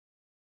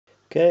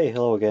Okay,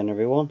 hello again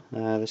everyone.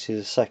 This is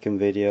the second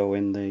video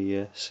in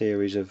the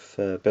series of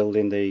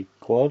building the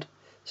quad,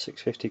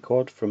 650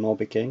 quad from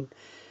Hobby King.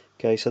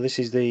 Okay, so this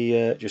is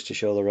the just to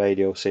show the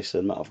radio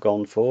system that I've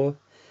gone for.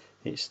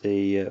 It's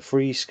the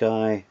Free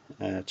Sky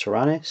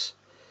Taranis.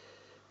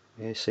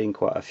 I've seen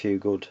quite a few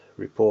good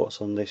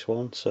reports on this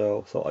one,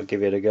 so I thought I'd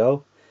give it a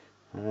go.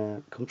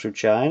 Comes from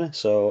China,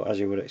 so as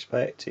you would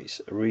expect,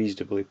 it's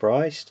reasonably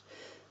priced.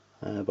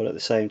 But at the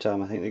same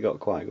time, I think they got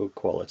quite good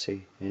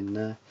quality in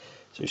there.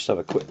 So just have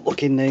a quick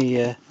look in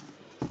the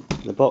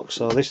box.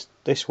 So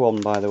this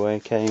one, by the way,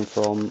 came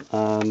from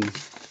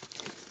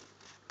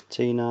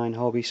T9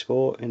 Hobby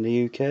Sport in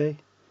the UK.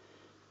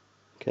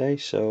 Okay,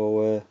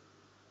 so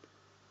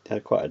they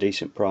had quite a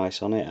decent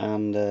price on it,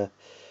 and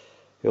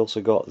we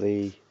also got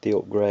the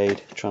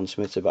upgrade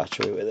transmitter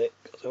battery with it.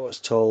 Because I was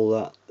told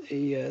that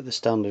the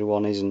standard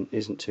one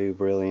isn't too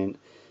brilliant.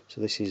 So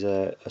this is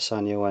a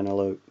Sanyo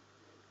Eneloop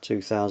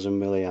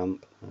 2000 milliamp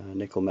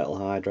nickel metal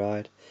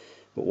hydride,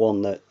 but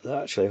one that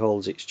actually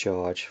holds its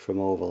charge from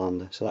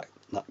Overlander, so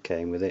that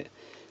came with it.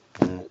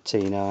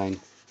 T9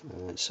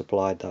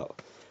 supplied that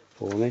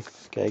for me.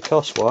 Okay,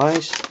 cost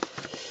wise,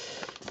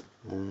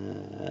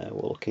 we're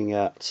looking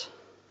at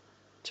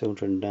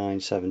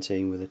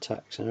 209.17 with the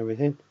tax and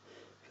everything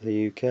for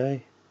the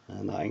UK,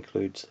 and that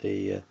includes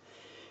the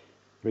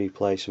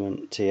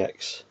replacement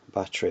TX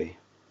battery.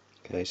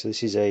 Okay, so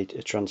this is a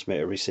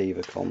transmitter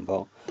receiver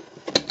combo.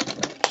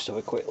 Just have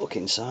a quick look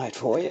inside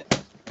for you.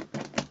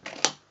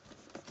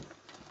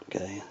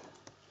 Okay,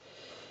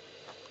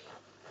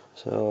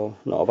 so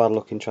not a bad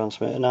looking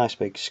transmitter, nice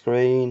big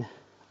screen.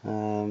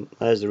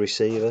 There's the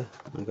receiver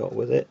I got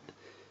with it,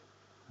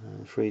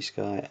 Free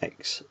Sky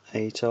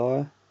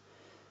X8R.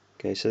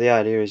 Okay, so the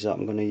idea is that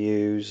I'm going to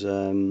use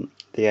the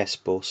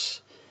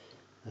S-Bus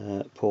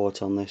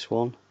port on this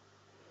one,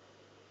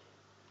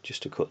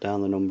 just to cut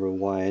down the number of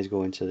wires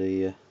going to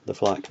the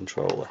flight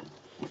controller.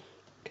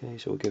 Okay,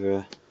 so we'll give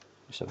her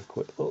just have a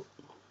quick look.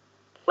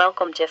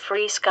 Welcome to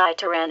Free Sky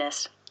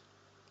Taranis.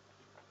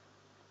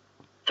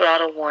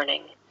 Throttle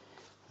warning.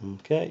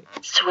 Okay.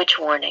 Switch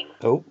warning.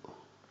 Oh.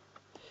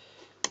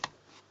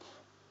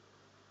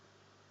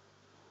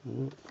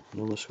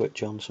 Another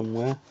switch on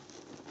somewhere.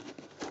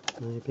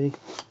 Maybe.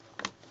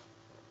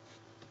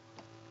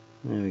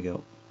 There we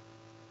go.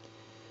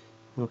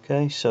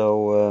 Okay,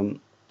 so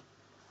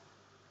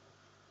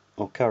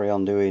I'll carry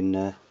on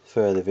doing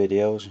further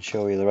videos and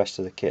show you the rest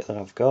of the kit that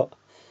I've got.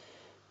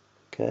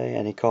 Okay,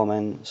 any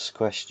comments,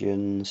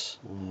 questions,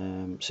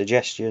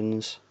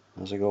 suggestions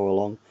as I go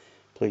along,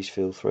 please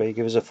feel free.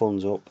 Give us a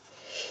thumbs up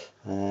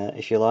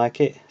if you like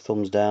it,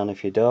 thumbs down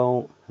if you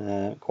don't.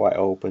 Quite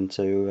open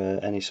to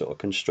any sort of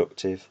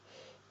constructive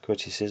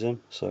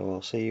criticism. So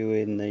I'll see you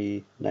in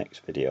the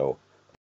next video.